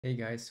Hey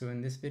guys, so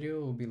in this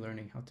video we'll be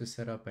learning how to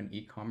set up an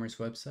e-commerce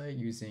website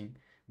using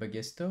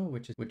Bagisto,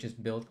 which is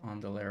built on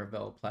the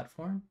Laravel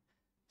platform.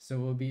 So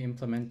we'll be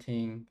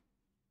implementing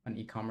an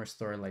e-commerce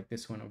store like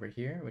this one over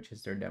here, which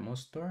is their demo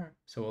store.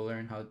 So we'll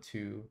learn how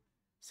to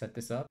set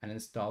this up and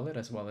install it,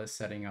 as well as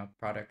setting up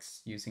products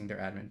using their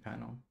admin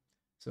panel.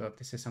 So if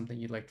this is something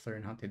you'd like to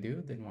learn how to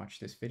do, then watch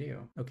this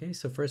video. Okay,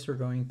 so first we're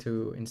going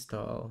to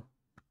install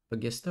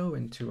Bagisto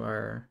into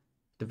our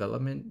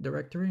development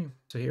directory.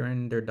 So here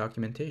in their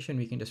documentation,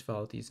 we can just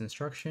follow these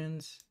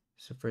instructions.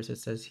 So first it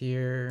says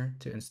here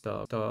to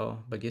install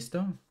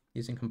Bagisto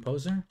using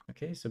Composer.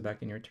 Okay, so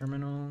back in your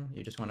terminal,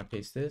 you just want to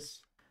paste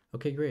this.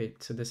 Okay,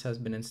 great. So this has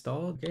been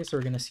installed. Okay, so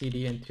we're going to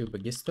cd into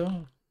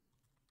Bagisto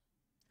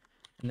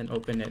and then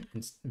open it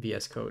in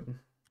VS Code.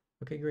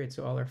 Okay, great.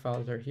 So all our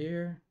files are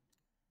here.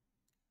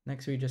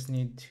 Next, we just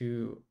need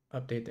to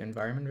update the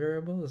environment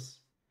variables.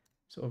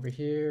 So over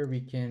here, we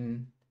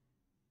can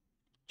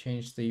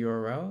change the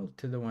URL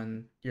to the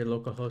one your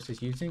local host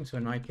is using. So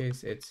in my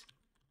case, it's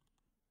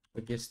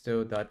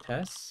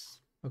bagisto.test.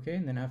 Okay,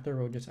 and then after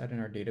we'll just add in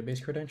our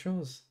database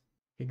credentials.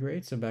 Okay,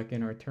 great. So back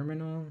in our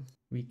terminal,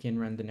 we can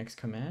run the next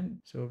command.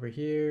 So over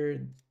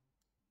here,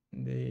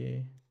 in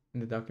the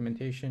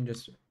documentation,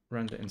 just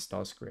run the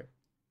install script.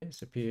 Okay,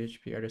 so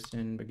php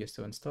artisan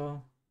bagisto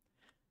install.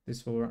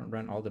 This will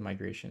run all the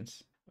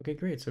migrations. Okay,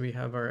 great. So we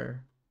have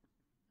our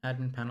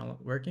admin panel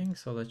working.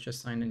 So let's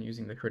just sign in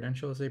using the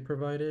credentials they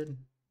provided.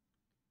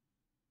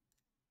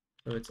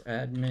 So it's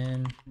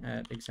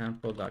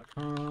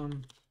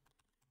admin@example.com,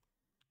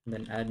 and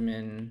then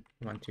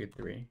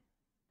admin123.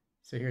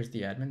 So here's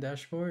the admin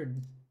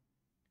dashboard.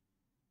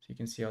 So you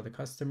can see all the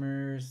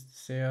customers,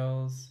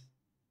 sales,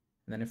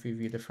 and then if we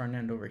view the front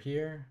end over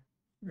here,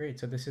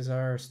 great. So this is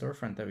our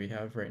storefront that we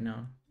have right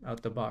now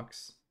out the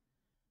box.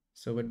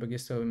 So with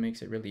Bagisto, it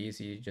makes it really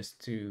easy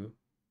just to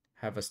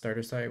have a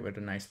starter site with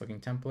a nice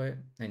looking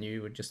template, and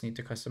you would just need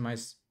to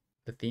customize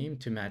the theme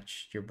to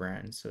match your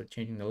brand. So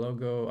changing the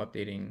logo,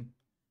 updating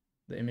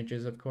the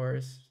images, of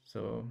course.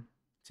 So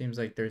it seems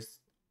like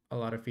there's a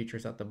lot of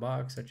features out the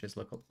box, such as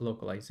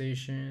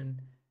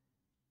localization,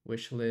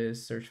 wish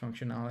list, search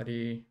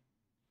functionality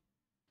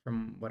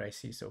from what I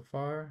see so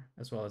far,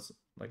 as well as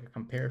like a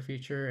compare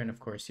feature, and of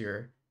course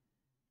your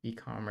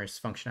e-commerce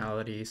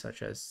functionality,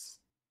 such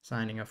as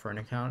signing up for an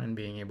account and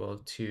being able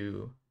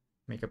to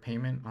make a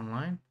payment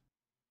online.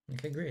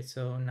 Okay, great.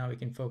 So now we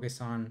can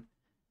focus on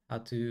how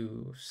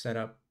to set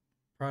up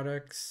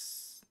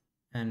products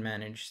and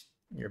manage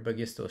your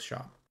Bagisto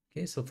shop.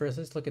 Okay, so first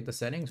let's look at the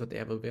settings, what they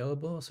have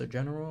available. So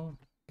general,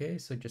 okay,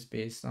 so just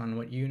based on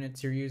what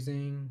units you're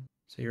using.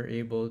 So you're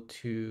able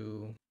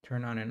to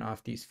turn on and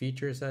off these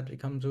features that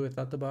it comes with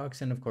out the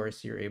box. And of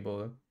course, you're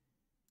able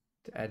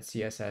to add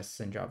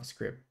CSS and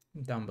JavaScript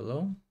down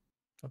below.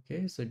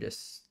 Okay, so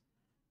this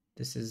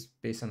is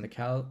based on the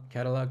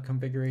catalog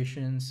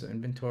configurations, so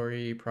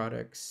inventory,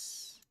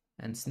 products,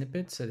 and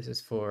snippets. So this is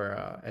for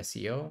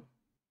SEO.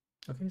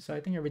 Okay, so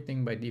I think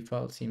everything by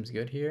default seems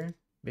good here.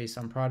 Based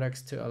on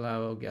products to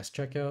allow guest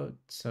checkout.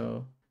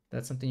 So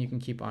that's something you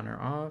can keep on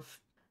or off.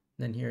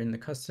 Then here in the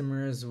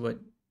customers, what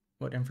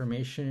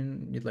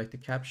information you'd like to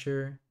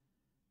capture,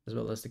 as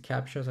well as the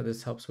CAPTCHA. So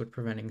this helps with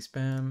preventing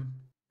spam.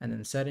 And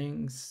then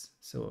settings.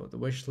 So the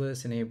wish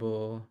list,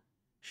 enable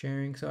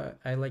sharing. So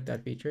I like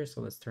that feature.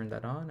 So let's turn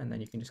that on, and then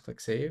you can just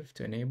click save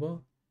to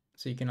enable.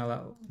 So you can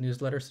allow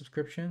newsletter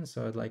subscriptions.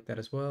 So I'd like that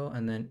as well.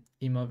 And then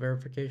email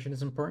verification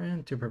is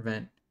important to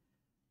prevent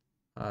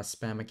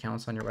spam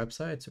accounts on your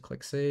website. So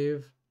click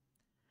save.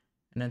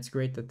 And it's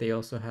great that they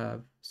also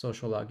have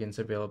social logins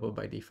available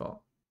by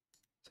default.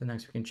 So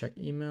next we can check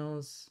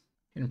emails.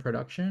 In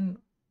production,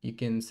 you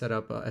can set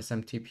up a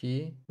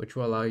SMTP, which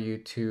will allow you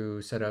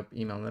to set up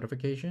email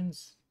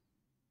notifications.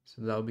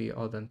 So that'll be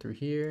all done through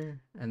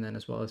here, and then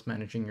as well as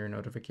managing your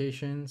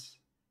notifications.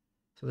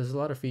 So there's a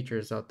lot of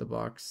features out the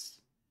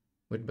box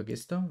with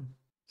Bagisto.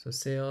 So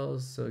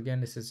sales, so again,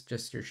 this is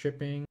just your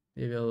shipping,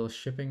 the available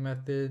shipping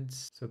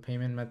methods. So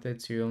payment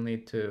methods, you'll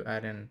need to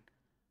add in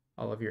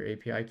all of your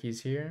API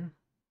keys here.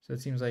 So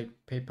it seems like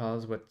PayPal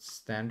is what's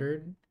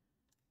standard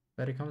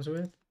that it comes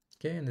with.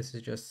 Okay, and this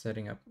is just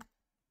setting up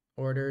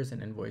orders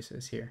and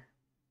invoices here.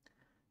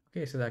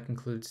 Okay, so that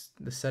concludes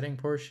the setting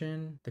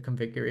portion, the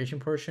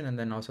configuration portion, and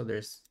then also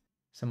there's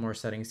some more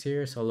settings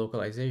here. So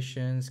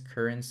localizations,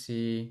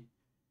 currency,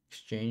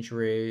 exchange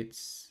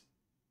rates,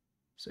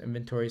 so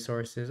inventory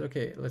sources.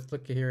 Okay, let's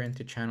look here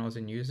into channels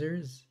and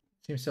users.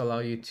 It seems to allow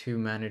you to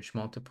manage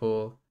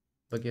multiple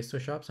Bagisto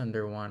shops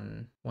under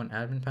one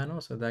admin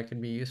panel. So that could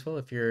be useful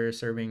if you're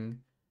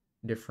serving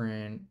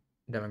different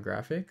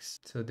demographics,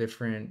 so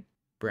different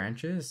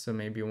branches. So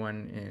maybe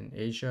one in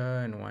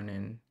Asia and one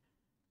in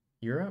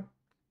Europe.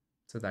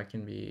 So that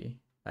can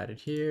be added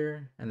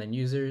here. And then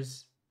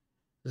users,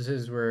 this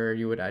is where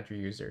you would add your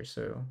users.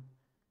 So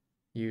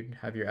you'd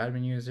have your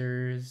admin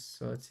users.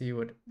 So let's see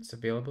what's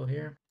available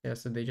here. Yeah,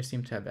 so they just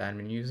seem to have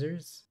admin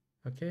users.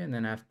 Okay, and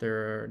then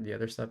after the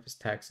other stuff is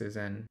taxes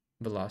and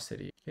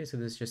velocity. Okay, so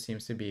this just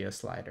seems to be a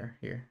slider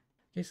here.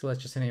 Okay, so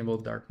let's just enable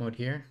dark mode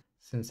here.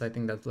 since I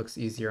think that looks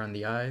easier on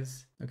the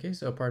eyes. Okay,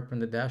 so apart from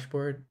the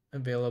dashboard,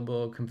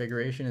 available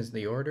configuration is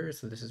the order.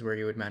 So this is where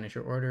you would manage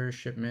your orders,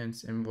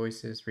 shipments,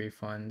 invoices,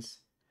 refunds,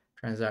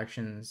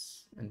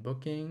 transactions, and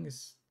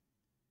bookings.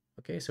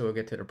 Okay, so we'll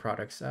get to the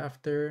products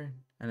after.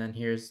 And then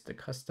here's the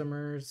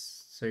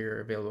customers. So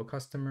your available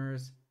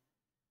customers,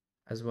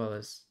 as well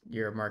as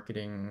your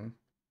marketing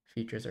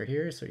features are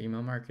here. So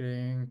email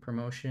marketing,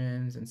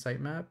 promotions, and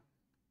sitemap.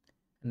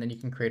 And then you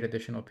can create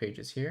additional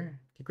pages here.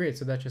 Okay, great.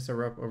 So that's just a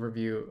rough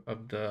overview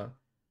of the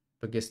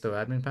Bagisto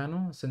admin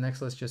panel. So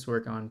next, let's just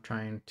work on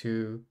trying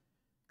to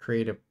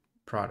create a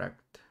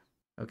product.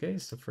 Okay,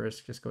 so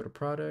first just go to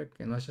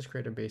product and let's just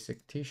create a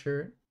basic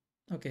t-shirt.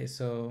 Okay,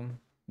 so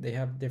they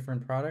have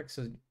different products.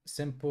 So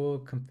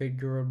simple,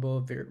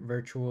 configurable,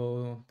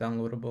 virtual,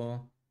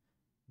 downloadable,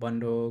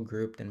 bundle,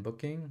 grouped, and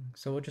booking.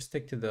 So we'll just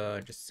stick to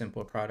the just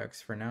simple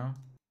products for now.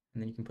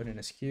 And then you can put in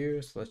a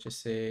SKU. So let's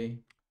just say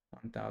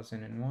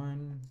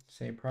 1001,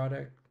 say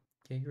product.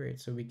 Okay, great.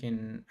 So we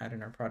can add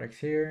in our products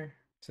here.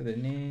 So the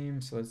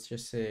name, so let's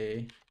just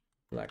say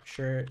black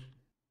shirt.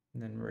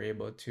 And then we're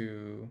able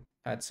to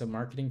add some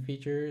marketing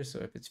features. So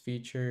if it's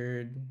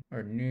featured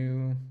or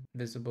new,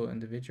 visible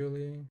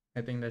individually,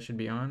 I think that should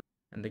be on.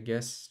 And the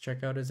guest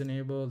checkout is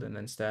enabled. And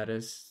then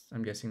status,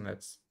 I'm guessing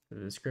that's the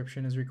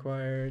description is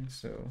required.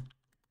 So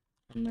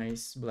a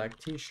nice black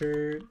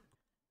t-shirt.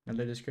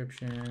 Another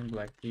description,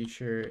 black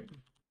t-shirt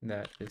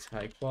that is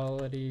high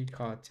quality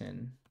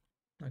cotton.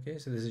 Okay,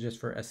 so this is just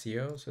for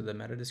SEO. So the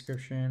meta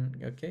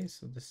description. Okay,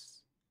 so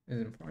this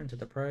is important to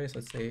the price.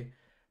 Let's say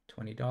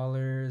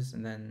 $20,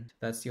 and then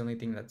that's the only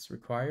thing that's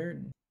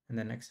required. And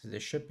then next is the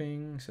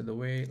shipping. So the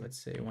weight, let's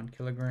say 1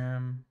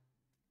 kilogram.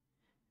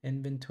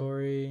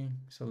 Inventory.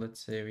 So let's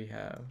say we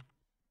have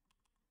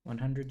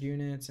 100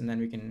 units, and then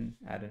we can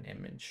add an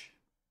image.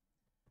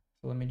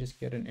 So let me just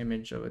get an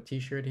image of a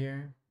t-shirt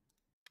here.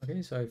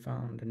 Okay, so I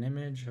found an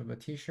image of a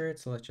t-shirt.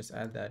 So let's just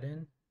add that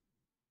in.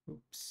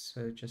 Oops,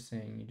 so just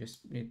saying you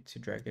just need to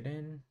drag it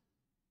in.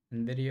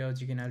 And videos,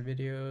 you can add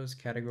videos,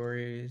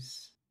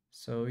 categories.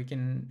 So we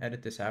can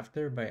edit this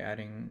after by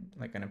adding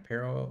like an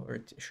apparel or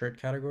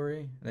shirt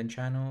category, then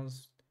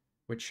channels,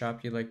 which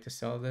shop you like to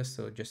sell this.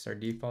 So just our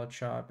default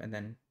shop, and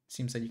then it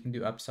seems like you can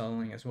do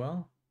upselling as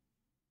well.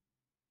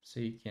 So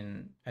you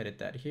can edit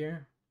that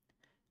here.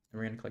 And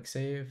we're gonna click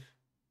save.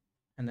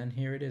 And then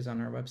here it is on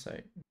our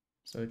website.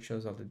 So it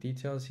shows all the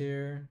details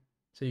here.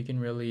 So you can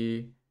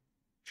really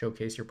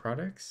showcase your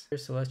products.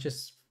 So let's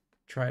just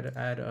try to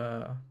add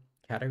a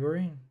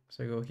category.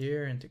 So go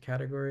here into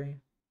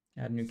category,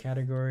 add new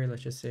category.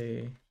 Let's just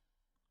say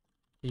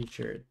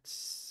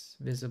t-shirts,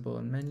 visible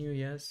in menu,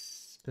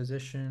 yes.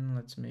 Position,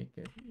 let's make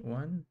it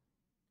 1.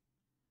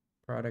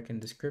 Product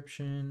and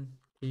description,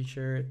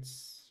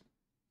 t-shirts.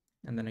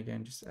 And then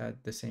again, just add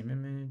the same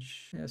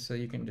image. Yeah, so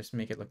you can just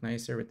make it look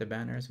nicer with the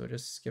banners. We'll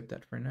just skip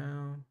that for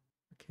now.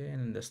 Okay,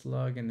 and then the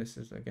slug, and this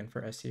is again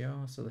for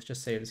SEO. So let's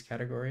just save this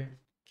category.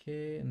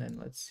 Okay, and then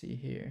let's see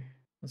here.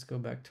 Let's go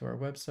back to our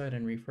website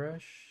and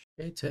refresh.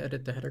 Okay, to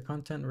edit the header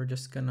content, we're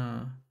just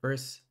gonna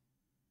first,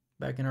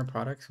 back in our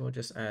products, we'll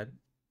just add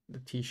the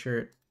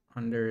t-shirt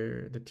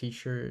under the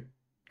t-shirt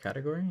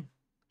category.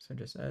 So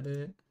just add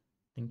it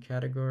in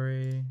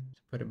category,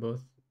 put it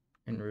both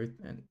in root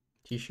and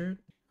t-shirt.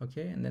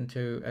 Okay, and then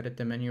to edit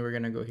the menu, we're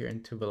gonna go here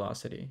into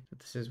velocity. So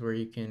this is where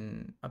you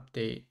can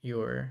update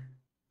your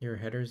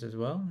headers as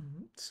well.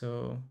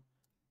 So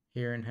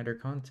here in header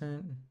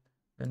content,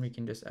 then we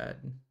can just add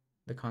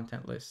the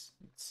content list.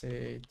 Let's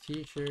say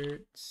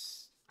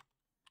t-shirts,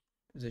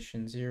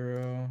 position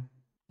 0,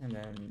 and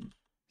then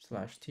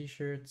slash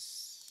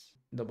t-shirts.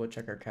 Double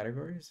check our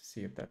categories,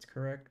 see if that's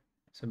correct.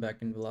 So back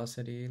in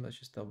velocity, let's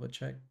just double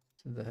check.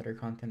 So the header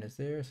content is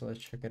there, so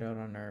let's check it out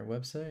on our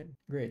website.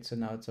 Great, so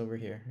now it's over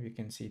here. You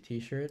can see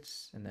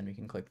t-shirts, and then we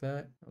can click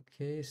that.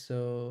 Okay,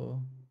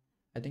 so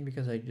I think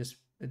because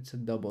it's a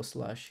double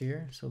slash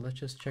here, so let's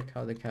just check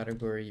how the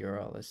category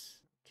URL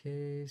is.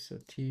 Okay, so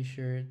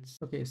t-shirts.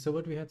 Okay, so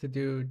what we have to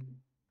do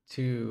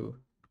to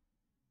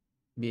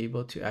be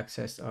able to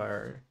access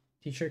our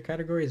t-shirt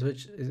categories,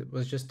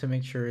 was just to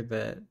make sure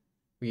that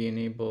we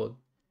enabled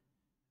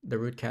the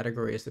root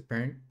category as the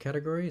parent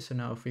category. So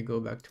now if we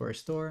go back to our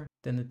store,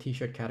 then the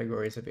t-shirt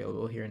category is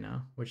available here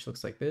now, which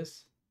looks like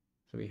this.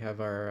 So we have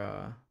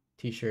our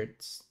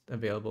t-shirts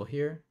available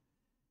here.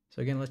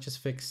 So again, let's just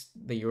fix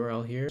the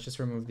URL here. Let's just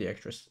remove the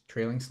extra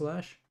trailing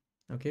slash.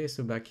 Okay,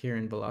 so back here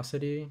in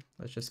velocity,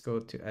 let's just go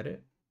to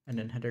edit, and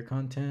then header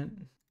content.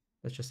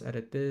 Let's just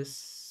edit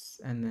this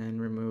and then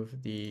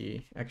remove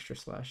the extra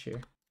slash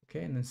here.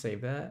 Okay, and then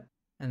save that.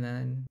 And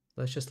then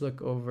let's just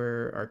look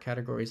over our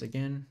categories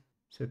again.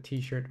 So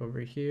t-shirt over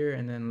here,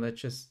 and then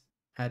let's just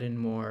add in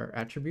more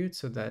attributes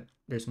so that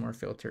there's more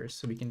filters.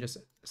 So we can just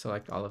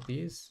select all of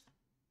these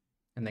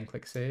and then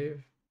click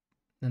save.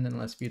 And then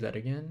let's view that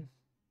again.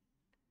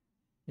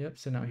 Yep,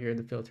 so now here are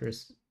the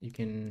filters. You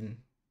can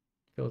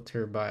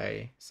filter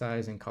by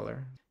size and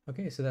color.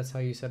 Okay, so that's how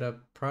you set up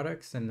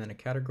products and then a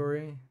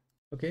category.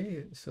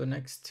 Okay, so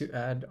next, to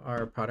add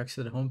our products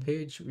to the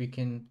homepage, we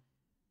can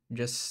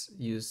just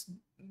use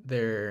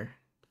their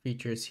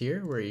features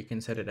here where you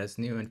can set it as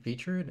new and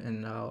featured,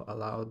 and I'll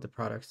allow the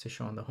products to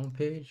show on the home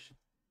page.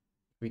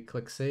 We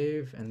click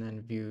save and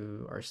then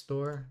view our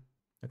store.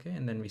 Okay,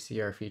 and then we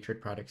see our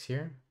featured products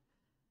here.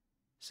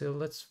 So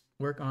let's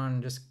work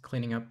on just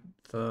cleaning up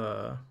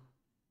the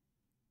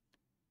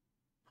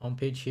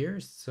homepage here.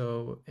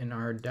 So in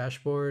our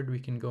dashboard, we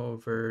can go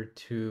over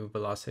to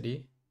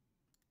velocity.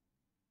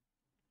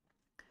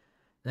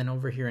 Then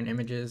over here in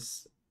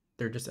images,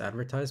 they're just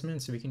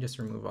advertisements. So we can just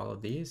remove all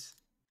of these.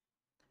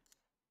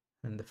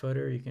 And the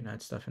footer, you can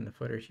add stuff in the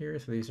footer here.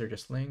 So these are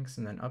just links,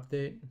 and then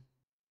update.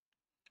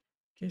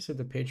 Okay, so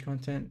the page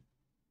content,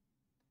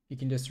 you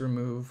can just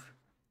remove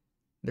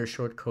their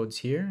short codes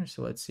here.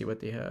 So let's see what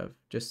they have.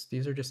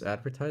 These are just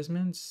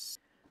advertisements.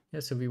 Yeah,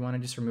 so we want to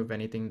just remove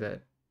anything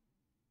that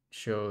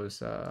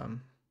shows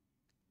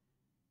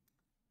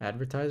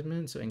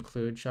advertisement. So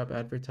include shop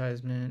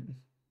advertisement.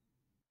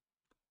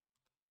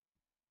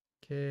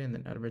 Okay, and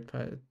then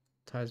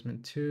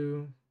advertisement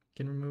 2,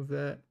 can remove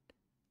that.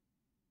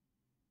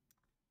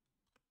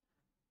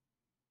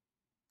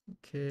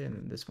 Okay, and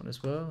then this one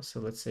as well. So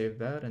let's save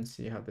that and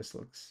see how this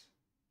looks.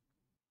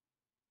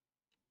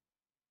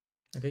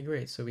 Okay,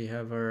 great. So we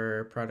have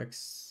our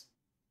products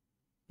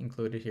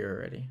included here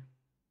already.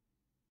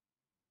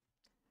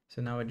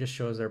 So now it just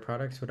shows our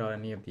products without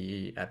any of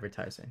the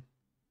advertising.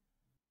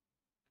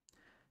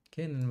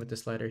 Okay, and then with the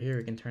slider here,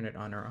 we can turn it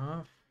on or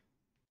off.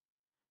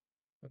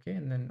 Okay,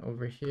 and then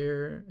over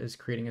here is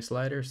creating a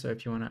slider. So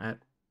if you want to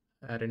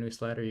add a new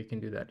slider, you can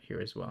do that here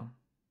as well.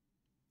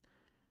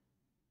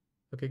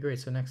 Okay, great.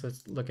 So next,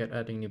 let's look at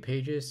adding new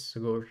pages.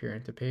 So go over here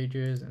into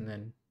pages and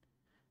then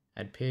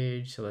add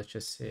page. So let's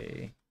just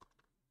say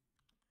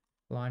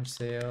launch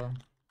sale.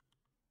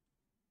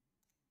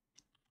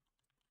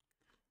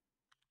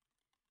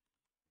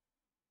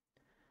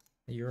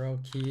 The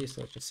URL key.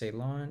 So let's just say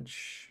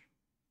launch.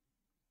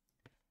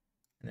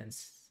 And then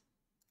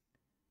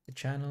the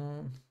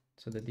channel.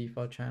 So the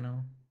default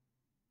channel.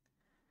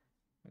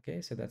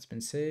 Okay, so that's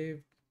been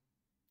saved.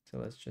 So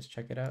let's just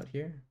check it out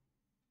here.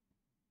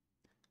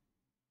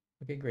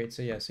 Okay, great.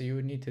 So yeah, so you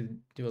would need to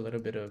do a little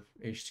bit of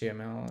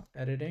HTML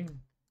editing.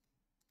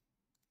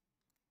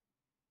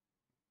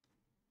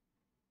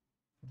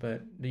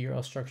 But the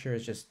URL structure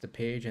is just the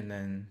page and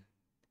then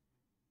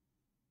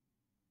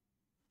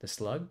the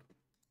slug.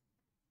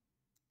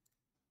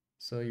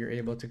 So you're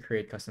able to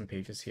create custom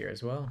pages here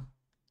as well.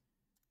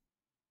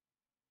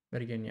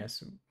 But again,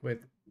 yes, with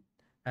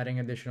adding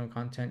additional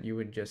content, you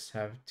would just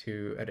have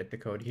to edit the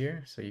code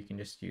here. So you can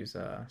just use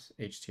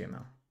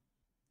HTML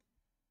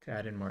to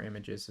add in more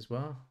images as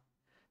well.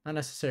 Not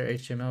necessarily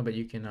HTML, but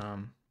you can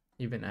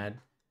even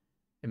add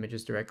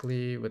images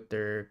directly with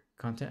their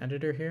content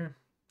editor here.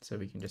 So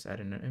we can just add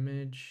in an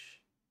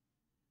image.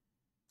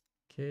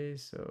 Okay,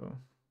 so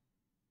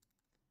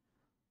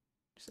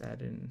just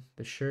add in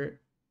the shirt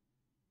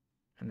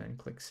and then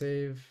click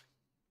save.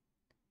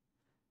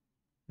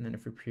 And then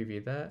if we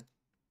preview that,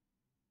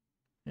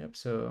 yep,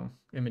 so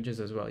images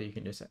as well, you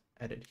can just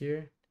edit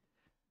here.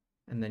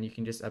 And then you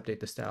can just update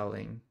the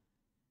styling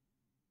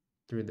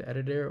through the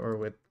editor or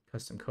with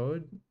custom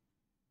code.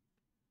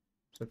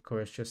 So of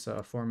course, just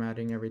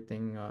formatting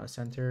everything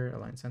center,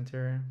 align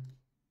center.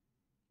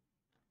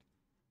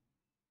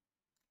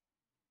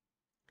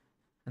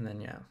 And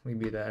then yeah, we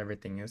view that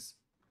everything is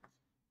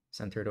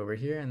centered over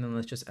here. And then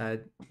let's just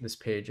add this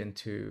page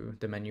into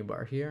the menu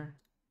bar here.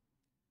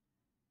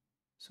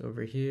 So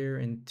over here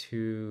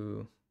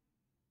into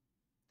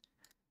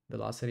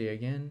velocity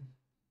again,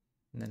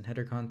 and then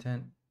header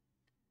content,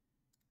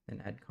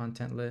 then add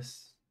content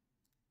list,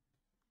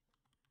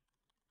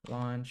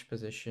 launch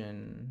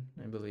position,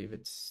 I believe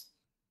it's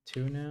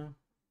 2 now,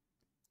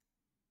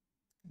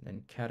 and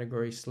then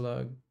category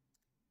slug,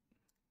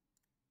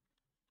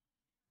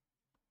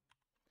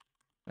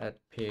 add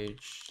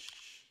page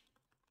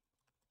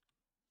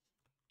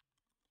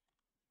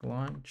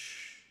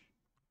launch,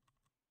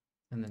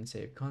 and then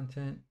save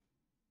content,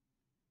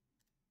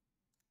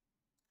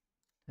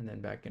 and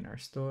then back in our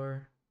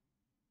store.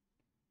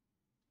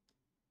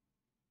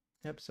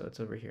 Yep, so it's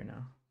over here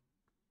now.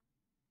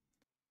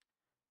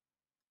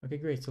 Okay,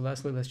 great. So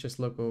lastly, let's just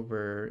look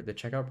over the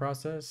checkout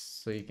process.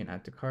 So you can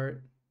add to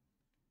cart.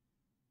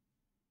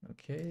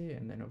 Okay,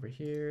 and then over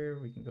here,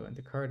 we can go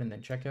into cart and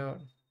then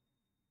checkout.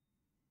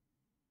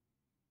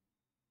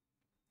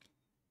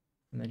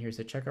 And then here's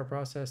the checkout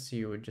process. So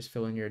you would just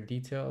fill in your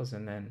details,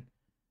 and then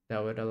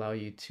that would allow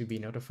you to be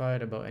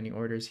notified about any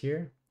orders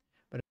here.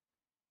 But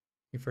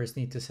you first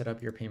need to set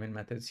up your payment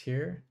methods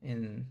here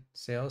in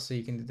sales. So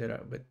you can do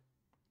that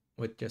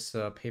with just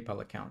a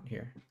PayPal account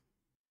here.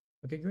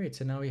 Okay, great.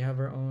 So now we have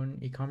our own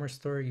e-commerce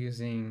store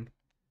using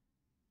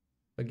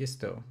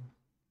Bagisto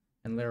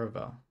and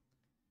Laravel.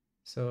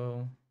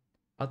 So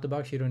out the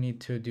box, you don't need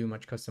to do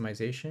much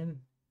customization.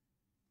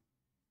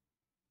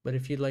 But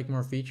if you'd like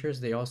more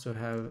features, they also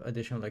have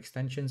additional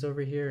extensions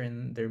over here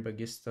in their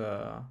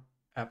Bagisto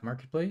app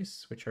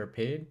marketplace, which are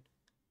paid.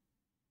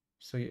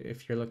 So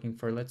if you're looking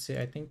for, let's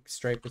say, I think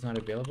Stripe is not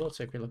available.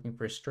 So if you're looking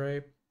for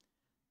Stripe,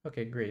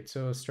 okay, great.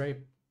 So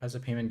Stripe as a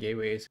payment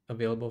gateway is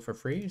available for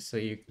free. So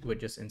you would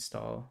just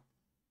install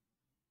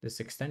this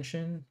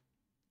extension.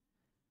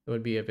 It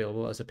would be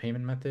available as a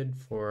payment method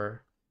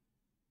for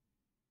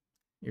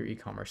your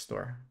e-commerce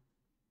store.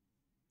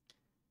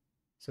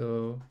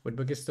 So with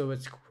Bagisto,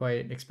 it's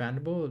quite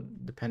expandable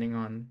depending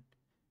on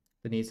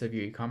the needs of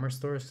your e-commerce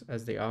stores,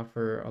 as they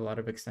offer a lot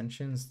of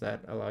extensions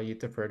that allow you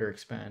to further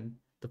expand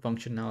the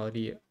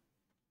functionality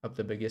of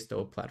the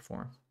Bagisto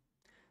platform.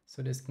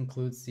 So this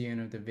concludes the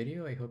end of the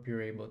video. I hope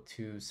you're able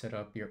to set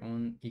up your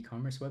own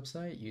e-commerce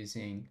website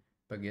using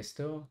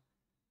Bagisto.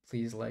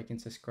 Please like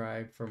and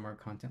subscribe for more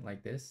content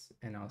like this,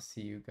 and I'll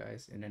see you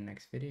guys in the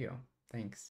next video. Thanks.